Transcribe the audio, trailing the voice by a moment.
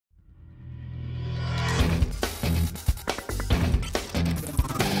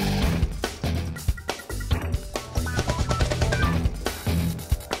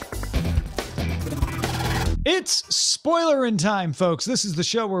It's Spoilerin time, folks. This is the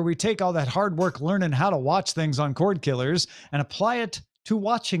show where we take all that hard work learning how to watch things on Cordkillers and apply it to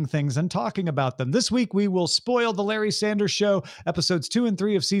watching things and talking about them. This week, we will spoil The Larry Sanders Show, episodes 2 and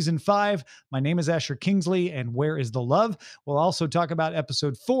 3 of season 5. My name is Asher Kingsley, and Where is the Love? We'll also talk about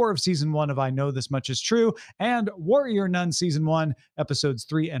episode 4 of season 1 of I Know This Much Is True, and Warrior Nun season 1, episodes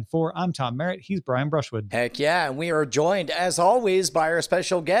 3 and 4. I'm Tom Merritt. He's Brian Brushwood. Heck yeah, and we are joined, as always, by our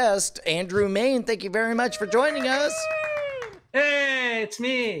special guest, Andrew Main. Thank you very much for joining us. Hey, it's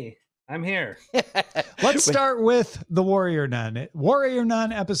me. I'm here. Let's start with the Warrior Nun. Warrior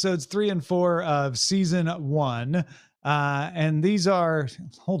Nun episodes 3 and 4 of season 1. And these are,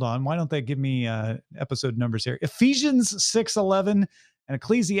 hold on, why don't they give me episode numbers here? Ephesians 6:11 and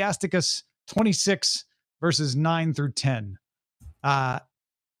Ecclesiasticus 26 verses 9 through 10.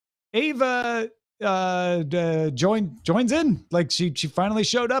 Ava joins in, like she finally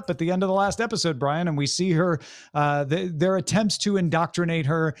showed up at the end of the last episode, Brian, and we see her their attempts to indoctrinate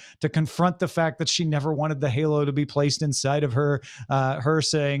her, to confront the fact that she never wanted the halo to be placed inside of her, her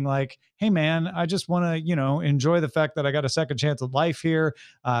saying like, hey man, I just want to enjoy the fact that I got a second chance at life here.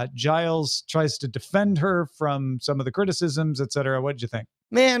 Giles tries to defend her from some of the criticisms, etc. What did you think?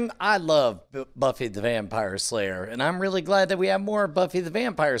 Man, I love Buffy the Vampire Slayer, and I'm really glad that we have more Buffy the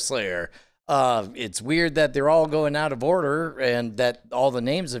Vampire Slayer. It's weird that they're all going out of order and that all the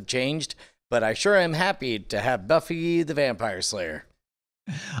names have changed, but I sure am happy to have Buffy the Vampire Slayer.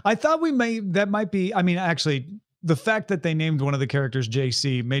 I thought actually, the fact that they named one of the characters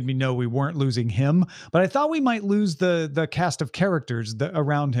JC made me know we weren't losing him, but I thought we might lose the cast of characters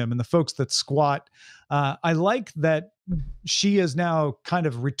around him and the folks that squat. I like that she is now kind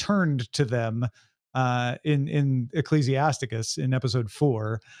of returned to them in Ecclesiasticus in episode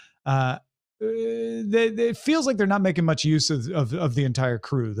 4. It feels like they're not making much use of the entire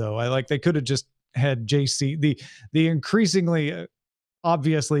crew, though. They could have just had JC, the increasingly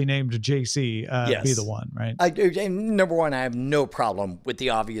obviously named JC, yes, be the one, right? Number one, I have no problem with the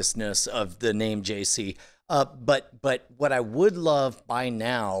obviousness of the name JC. But what I would love by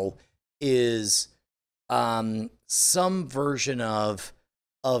now is some version of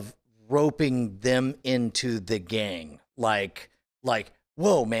roping them into the gang, like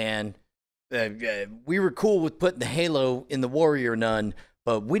whoa, man. We were cool with putting the halo in the Warrior Nun,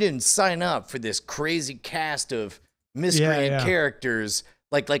 but we didn't sign up for this crazy cast of miscreant characters.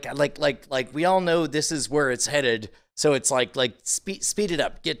 Like we all know this is where it's headed. So it's like speed it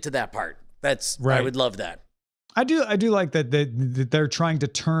up, get to that part. That's right. I would love that. I do like that they're trying to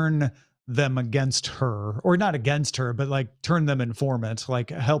turn them against her, or not against her, but like turn them informant,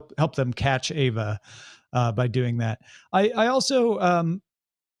 like help them catch Ava by doing that. I also,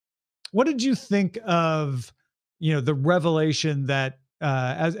 what did you think of, the revelation that,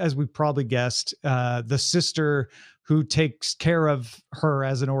 as we probably guessed, the sister who takes care of her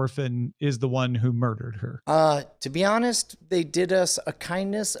as an orphan is the one who murdered her? To be honest, they did us a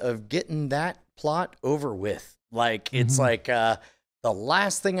kindness of getting that plot over with. Like, it's like, the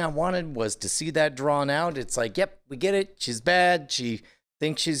last thing I wanted was to see that drawn out. It's like, yep, we get it. She's bad. She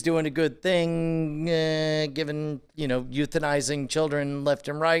thinks she's doing a good thing, given, euthanizing children left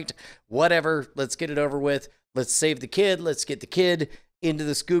and right, whatever. Let's get it over with. Let's save the kid. Let's get the kid into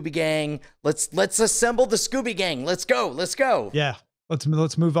the Scooby Gang. Let's assemble the Scooby Gang. Let's go. Yeah. Let's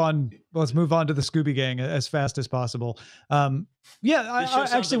move on. Let's move on to the Scooby Gang as fast as possible. This show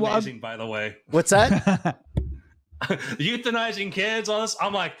sounds amazing, by the way. What's that? Euthanizing kids, all this.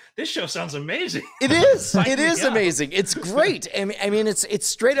 I'm like, this show sounds amazing. It is. It is amazing. It's great. I mean, it's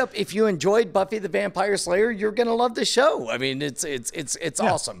straight up. If you enjoyed Buffy the Vampire Slayer, you're gonna love the show. I mean, it's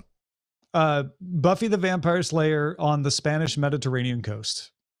awesome. Buffy the Vampire Slayer on the Spanish Mediterranean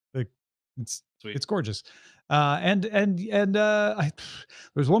coast. It's gorgeous. And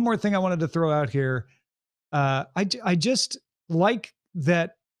there's one more thing I wanted to throw out here. I just like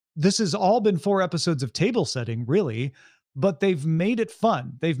that. This has all been 4 episodes of table setting, really, but they've made it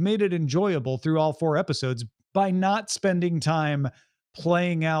fun. They've made it enjoyable through all 4 episodes by not spending time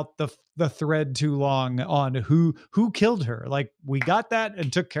playing out the thread too long on who killed her. Like, we got that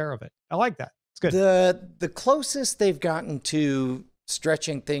and took care of it. I like that. It's good. The closest they've gotten to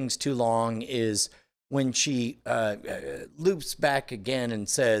stretching things too long is when she loops back again and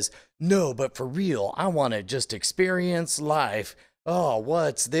says, no, but for real, I want to just experience life. Oh,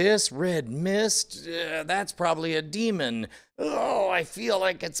 what's this? Red mist? That's probably a demon. Oh, I feel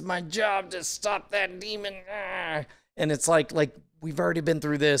like it's my job to stop that demon. And it's like we've already been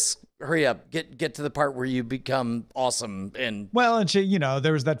through this hurry up, get to the part where you become awesome. And well, and she,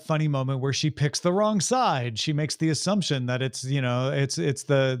 there was that funny moment where she picks the wrong side. She makes the assumption that it's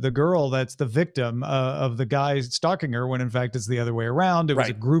the girl that's the victim of the guy stalking her, when in fact it's the other way around. It was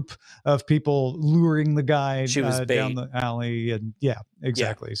a group of people luring the guy down the alley, and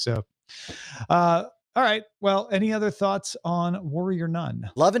exactly. So, all right. Well, any other thoughts on Warrior Nun?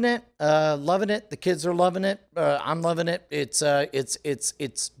 Loving it. Loving it. The kids are loving it. I'm loving it. It's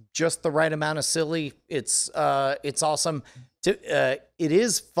just the right amount of silly. It's awesome. It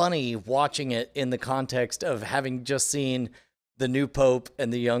is funny watching it in the context of having just seen the new Pope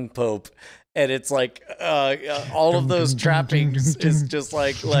and the young Pope. And it's like all of those trappings is just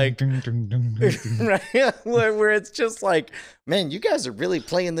like right? where it's just like, man, you guys are really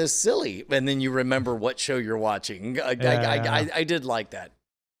playing this silly, and then you remember what show you're watching. I did like that.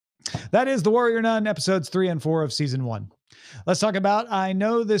 That is The Warrior Nun, episodes 3 and 4 of season 1. Let's talk about I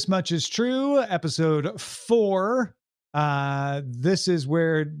Know This Much Is True, episode 4. This is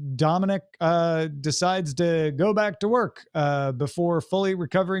where Dominic decides to go back to work before fully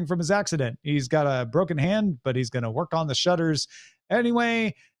recovering from his accident. He's got a broken hand, but he's going to work on the shutters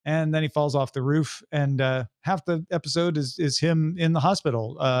anyway. And then he falls off the roof, and half the episode is him in the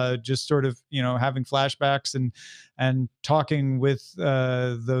hospital, just sort of, having flashbacks and talking with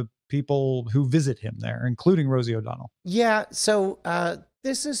the people who visit him there, including Rosie O'Donnell. Yeah. So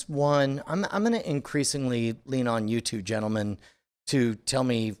this is one I'm going to increasingly lean on you two gentlemen to tell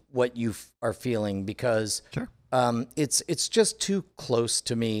me what you are feeling, because sure. It's just too close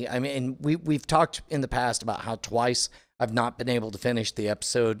to me. I mean, we've talked in the past about how twice I've not been able to finish the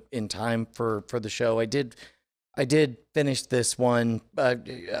episode in time for the show. I did finish this one. What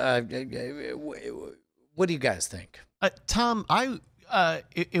do you guys think? Tom,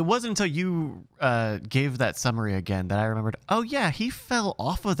 it wasn't until you gave that summary again that I remembered, oh yeah, he fell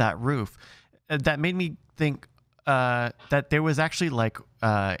off of that roof. That made me think that there was actually like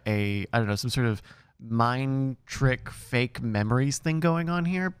I don't know, some sort of mind trick, fake memories thing going on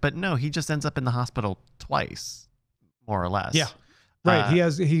here. But no, he just ends up in the hospital twice, more or less. Yeah. Right.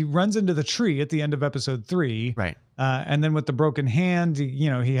 He runs into the tree at the end of episode 3. Right. And then with the broken hand,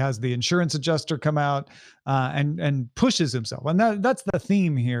 he has the insurance adjuster come out and pushes himself. And that's the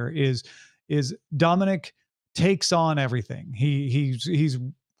theme here is Dominic takes on everything. He's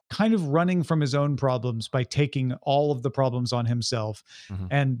kind of running from his own problems by taking all of the problems on himself. Mm-hmm.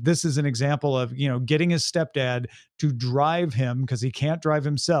 And this is an example of, getting his stepdad to drive him, because he can't drive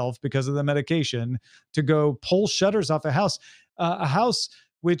himself because of the medication, to go pull shutters off a house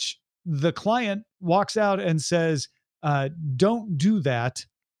which the client walks out and says, don't do that.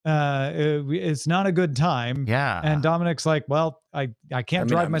 It's not a good time. Yeah. And Dominic's like, well, I can't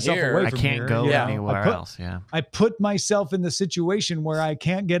drive myself away from here. I can't go anywhere else. Yeah. I put myself in the situation where I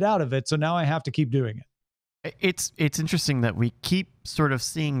can't get out of it. So now I have to keep doing it. It's interesting that we keep sort of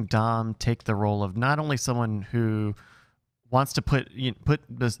seeing Dom take the role of not only someone who wants to put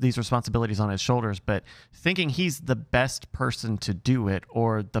these responsibilities on his shoulders, but thinking he's the best person to do it,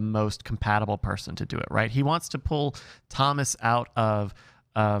 or the most compatible person to do it, right? He wants to pull Thomas out of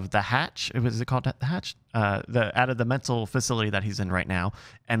the hatch. Is it called the hatch? Out of the mental facility that he's in right now,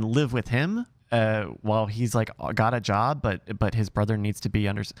 and live with him while he's like got a job, but his brother needs to be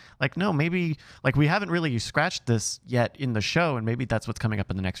under. Like, no, maybe like we haven't really scratched this yet in the show, and maybe that's what's coming up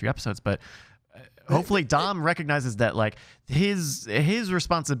in the next few episodes, but. Hopefully Dom recognizes that like his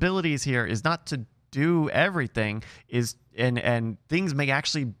responsibilities here is not to do everything, and things may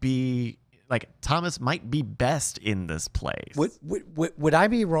actually be like Thomas might be best in this place. Would I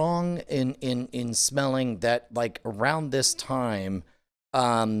be wrong in smelling that like around this time,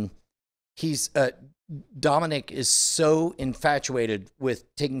 Dominic is so infatuated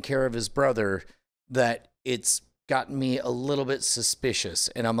with taking care of his brother that it's gotten me a little bit suspicious,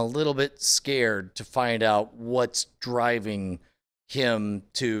 and I'm a little bit scared to find out what's driving him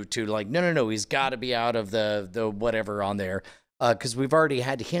to like, no, he's got to be out of the whatever on there, because we've already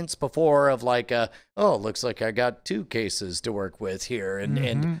had hints before of like, looks like I got 2 cases to work with here,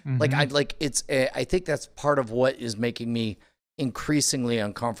 and like I think that's part of what is making me increasingly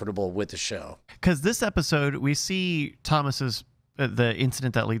uncomfortable with the show. Because this episode we see Thomas's the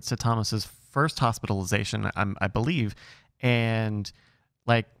incident that leads to Thomas's first hospitalization, I believe, and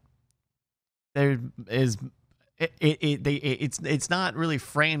like there is it's not really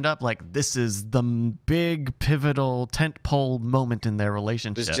framed up like this is the big pivotal tentpole moment in their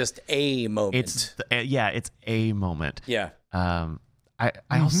relationship. It's just a moment. It's a moment. Yeah. I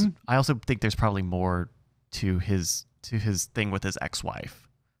also think there's probably more to his thing with his ex-wife.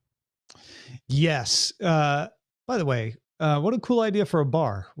 Yes. By the way, what a cool idea for a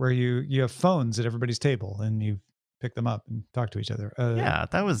bar where you have phones at everybody's table and you pick them up and talk to each other. Yeah,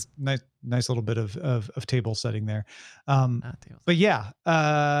 that was nice little bit of table setting there. table But yeah,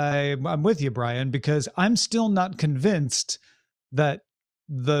 I'm with you, Brian, because I'm still not convinced that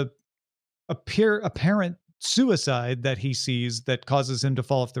the apparent suicide that he sees that causes him to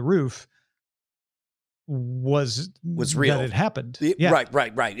fall off the roof was real. That it happened.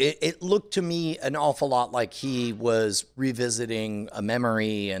 Right. It looked to me an awful lot like he was revisiting a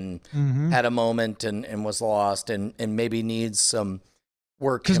memory and had a moment and was lost and maybe needs some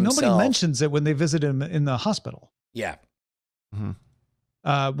work because himself. Nobody mentions it when they visit him in the hospital. Yeah.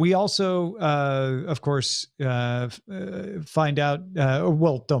 We also, of course, find out,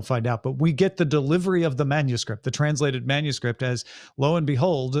 well, don't find out, but we get the delivery of the manuscript, the translated manuscript, as lo and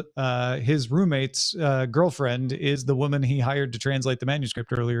behold, his roommate's girlfriend is the woman he hired to translate the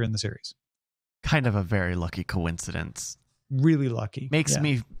manuscript earlier in the series. Kind of a very lucky coincidence. Really lucky. Makes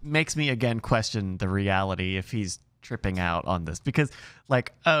me again question the reality if he's tripping out on this, because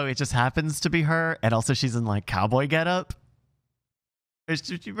like, oh, it just happens to be her, and also she's in like cowboy getup.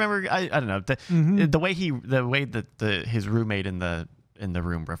 Do you remember? I don't know the way that his roommate in the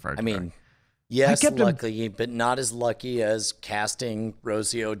room referred to her. Yes, lucky, but not as lucky as casting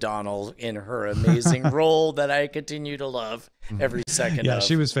Rosie O'Donnell in her amazing role that I continue to love every second. Yeah,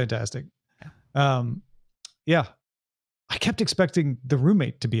 she was fantastic. Yeah, I kept expecting the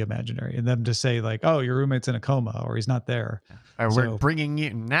roommate to be imaginary and them to say like, "Oh, your roommate's in a coma," or "He's not there." Or we're bringing you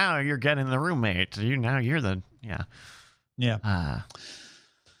now. You're getting the roommate. You're the Yeah.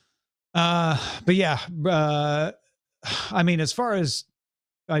 But yeah, I mean, as far as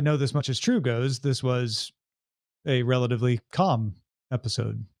I know, this much is true goes, this was a relatively calm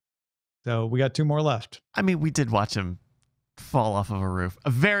episode. So we got 2 more left. I mean, we did watch him fall off of a roof.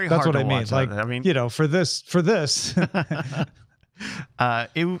 Very That's hard what to I mean. watch. Like, I mean, you know, for this. At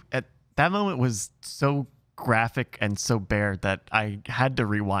that moment was so graphic and so bare that I had to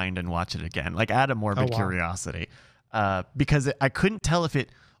rewind and watch it again, like out of morbid curiosity. Because I couldn't tell if it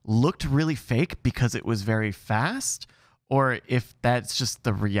looked really fake because it was very fast, or if that's just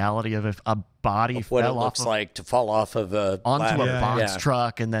the reality of if a body of what fell it looks like to fall off of onto a box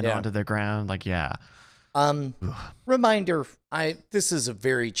truck and then onto the ground. Like, reminder, this is a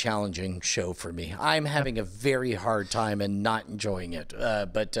very challenging show for me. I'm having a very hard time and not enjoying it.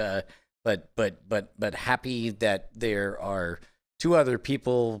 But happy that there are 2 other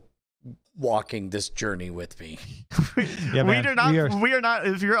people walking this journey with me. We are not,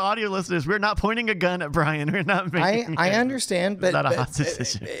 if you're audio listeners, we're not pointing a gun at Brian. We're not making I understand, but not a hot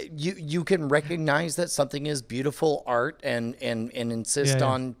decision. You can recognize that something is beautiful art and insist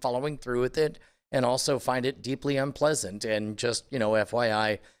on following through with it, and also find it deeply unpleasant. And just,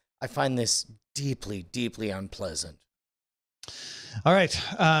 FYI, I find this deeply, deeply unpleasant. All right.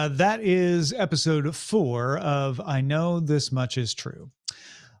 That is episode 4 of I Know This Much Is True.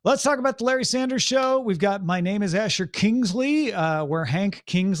 Let's talk about the Larry Sanders Show. We've got My Name is Asher Kingsley, where Hank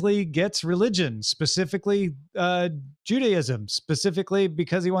Kingsley gets religion, specifically Judaism, specifically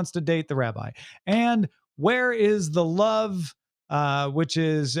because he wants to date the rabbi. And Where is the Love, which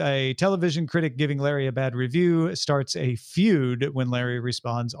is a television critic giving Larry a bad review, starts a feud when Larry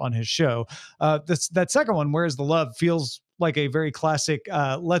responds on his show. That second one, Where is the Love, feels like a very classic,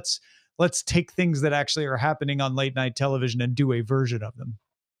 let's take things that actually are happening on late night television and do a version of them.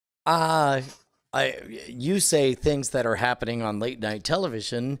 You say things that are happening on late night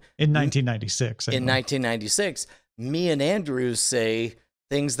television in 1996. In 1996, me and Andrew say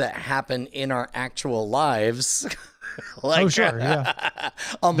things that happen in our actual lives. Like, oh, sure, yeah.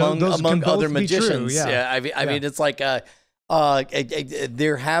 among other magicians. I mean, it's like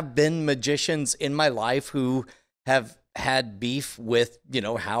there have been magicians in my life who have had beef with,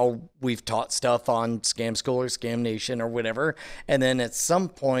 how we've taught stuff on Scam School or Scam Nation or whatever. And then at some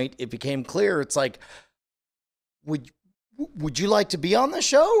point it became clear, it's like, would you like to be on the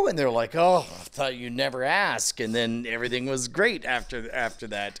show? And they're like, oh, I thought you never ask. And then everything was great after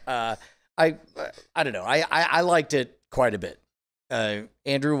that. I don't know. I liked it quite a bit.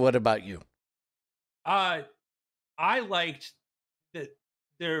 Andrew, what about you? I liked that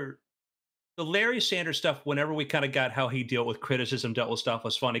the Larry Sanders stuff, whenever we kind of got how he dealt with criticism, dealt with stuff,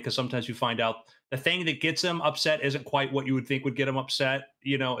 was funny, because sometimes you find out the thing that gets him upset isn't quite what you would think would get him upset.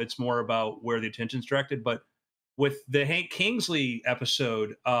 It's more about where the attention's directed. But with the Hank Kingsley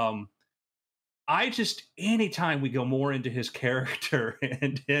episode, anytime we go more into his character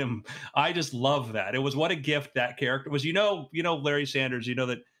and him, I just love that. It was what a gift that character was. Larry Sanders,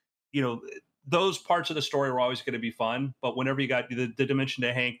 those parts of the story were always going to be fun, but whenever you got the dimension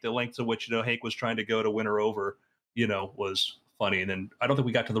to Hank, the lengths of which Hank was trying to go to win her over, was funny. And then I don't think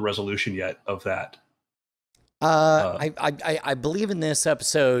we got to the resolution yet of that. I believe in this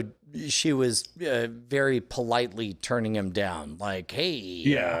episode, she was very politely turning him down. Like, hey,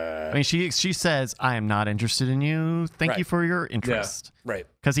 yeah. I mean, she says, "I am not interested in you. Thank you for your interest." Yeah. Right.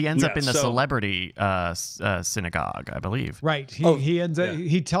 Because he ends up in the celebrity synagogue, I believe. Right. He ends up,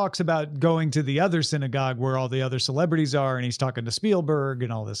 he talks about going to the other synagogue where all the other celebrities are, and he's talking to Spielberg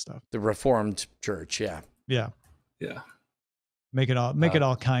and all this stuff. The Reformed Church. Yeah. Yeah. Yeah. Make it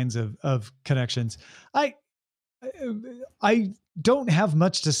all kinds of connections. I don't have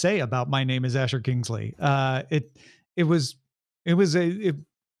much to say about My Name is Asher Kingsley. It was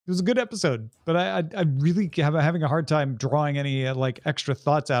a good episode, but I really having a hard time drawing any like extra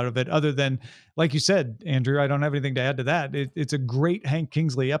thoughts out of it, other than, like you said, Andrew, I don't have anything to add to that. It's a great Hank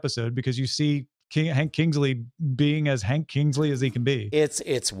Kingsley episode because you see Hank Kingsley being as Hank Kingsley as he can be.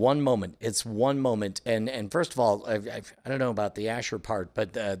 It's one moment. It's one moment. And first of all, I don't know about the Asher part,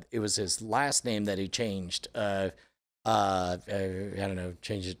 but it was his last name that he changed. I don't know,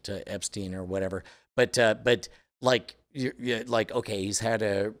 change it to Epstein or whatever. But like you're like, okay, he's had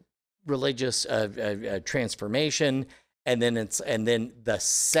a religious transformation, and then the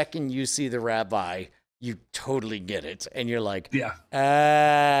second you see the rabbi, you totally get it, and you're like, yeah,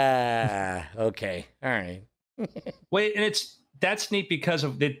 okay, all right. Wait, and that's neat because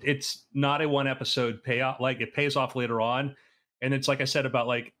of it. It's not a one episode payoff. Like, it pays off later on, and it's like I said about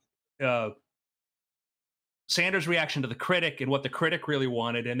like Sanders' reaction to the critic and what the critic really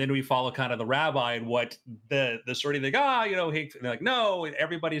wanted, and then we follow kind of the rabbi and what the sort of like, and they're like, no,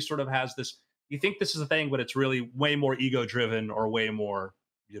 everybody sort of has this. You think this is a thing, but it's really way more ego driven or way more,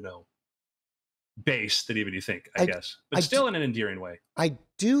 base than even you think, I guess, but still in an endearing way. I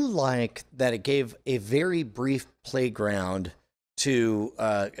do like that it gave a very brief playground to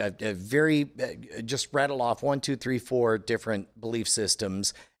a very just rattle off 1, 2, 3, 4 different belief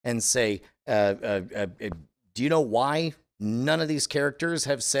systems and say, do you know why none of these characters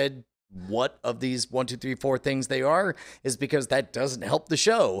have said what of these 1, 2, 3, 4 things they are? Is because that doesn't help the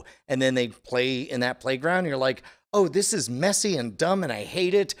show. And then they play in that playground. And you're like, oh, this is messy and dumb and I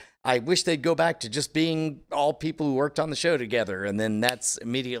hate it. I wish they'd go back to just being all people who worked on the show together. And then that's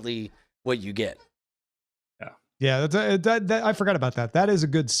immediately what you get. Yeah, that I forgot about that. That is a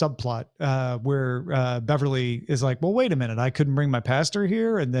good subplot where Beverly is like, "Well, wait a minute, I couldn't bring my pastor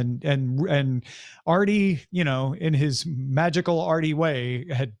here," and then Artie, in his magical Artie way,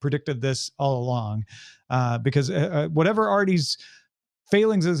 had predicted this all along, because whatever Artie's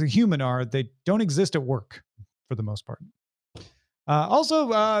failings as a human are, they don't exist at work for the most part.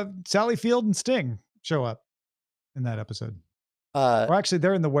 Also, Sally Field and Sting show up in that episode. Or actually,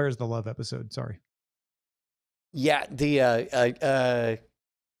 they're in the "Where's the Love" episode. Sorry. Yeah, and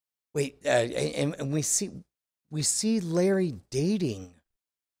we see Larry dating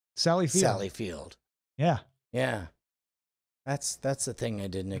Sally Field. Yeah. That's the thing I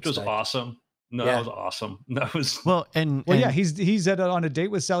didn't expect. It was awesome. No, that was awesome. That was yeah. He's on a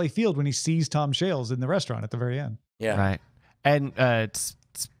date with Sally Field when he sees Tom Shales in the restaurant at the very end. Yeah, right. And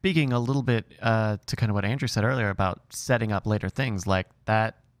speaking a little bit to kind of what Andrew said earlier about setting up later things like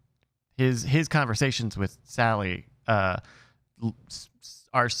that. His conversations with Sally are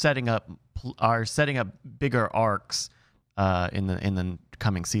setting up bigger arcs in the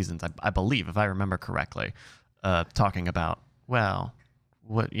coming seasons. I believe, if I remember correctly, talking about, well,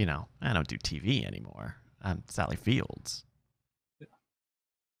 what I don't do TV anymore. I'm Sally Fields.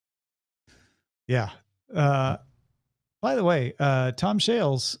 Yeah. By the way, Tom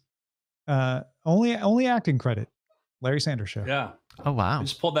Shales, only acting credit, Larry Sanders Show. Yeah. Oh, wow. I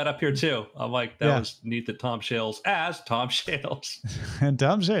just pulled that up here too. I'm like, that was neat that Tom Shales as Tom Shales. And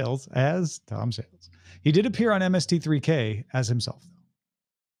Tom Shales as Tom Shales. He did appear on MST3K as himself,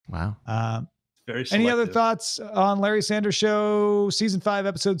 though. Wow. Very selective. Any other thoughts on Larry Sanders Show, season 5,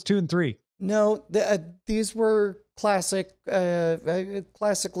 episodes 2 and 3? No, these were classic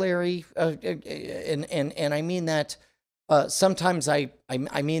Larry. And I mean that sometimes I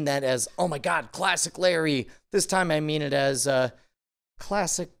mean that as, oh my God, classic Larry. This time I mean it as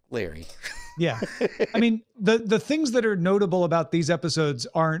classic Larry. Yeah. I mean, the things that are notable about these episodes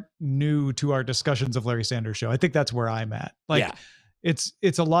aren't new to our discussions of Larry Sanders Show. I think that's where I'm at.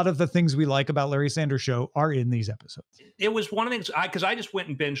 It's a lot of the things we like about Larry Sanders Show are in these episodes. It was one of the things, because I just went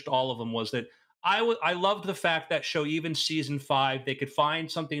and binged all of them, was that I loved the fact that show, even season 5, they could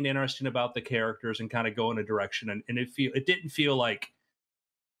find something interesting about the characters and kind of go in a direction. And it didn't feel like,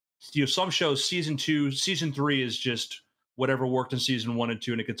 some shows, season 2, season 3 is just whatever worked in season 1 and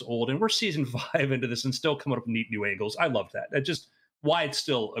 2, and it gets old. And we're season 5 into this and still coming up with neat new angles. I love that. That's just why it's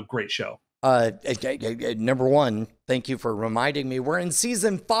still a great show. Number one, thank you for reminding me. We're in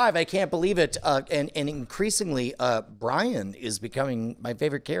season 5. I can't believe it. And increasingly, Brian is becoming my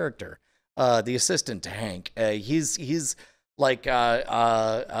favorite character. The assistant to Hank. He's like,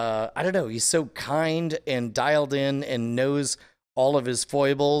 I don't know. He's so kind and dialed in and knows all of his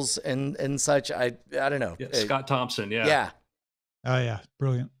foibles and such. I don't know. Yeah, Scott Thompson. Yeah. Yeah. Oh yeah.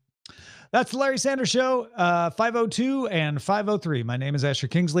 Brilliant. That's the Larry Sanders Show, 502 and 503. My name is Asher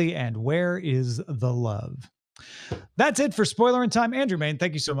Kingsley, and where is the love? That's it for Spoilerin Time. Andrew Main,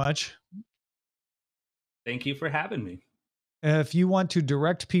 thank you so much. Thank you for having me. If you want to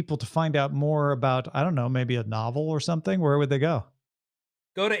direct people to find out more about, I don't know, maybe a novel or something, where would they go?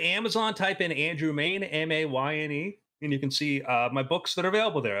 Go to Amazon, type in Andrew Main, M-A-Y-N-E, and you can see my books that are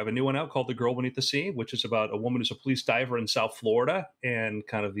available there. I have a new one out called The Girl Beneath the Sea, which is about a woman who's a police diver in South Florida and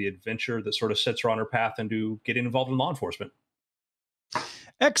kind of the adventure that sort of sets her on her path into getting involved in law enforcement.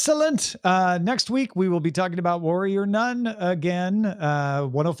 Excellent. Next week, we will be talking about Warrior Nun again,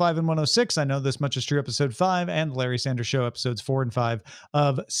 105 and 106. I know this much is true, episode 5, and Larry Sanders Show, episodes 4 and 5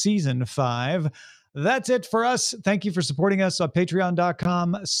 of season 5. That's it for us. Thank you for supporting us on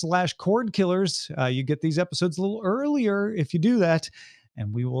patreon.com/Cordkillers. You get these episodes a little earlier if you do that,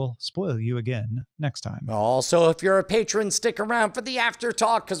 and we will spoil you again next time. Also, if you're a patron, stick around for the after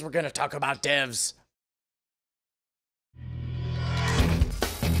talk because we're going to talk about devs.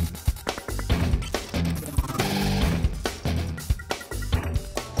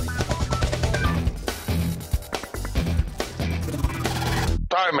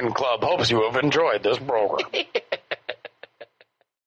 Diamond Club hopes you have enjoyed this program.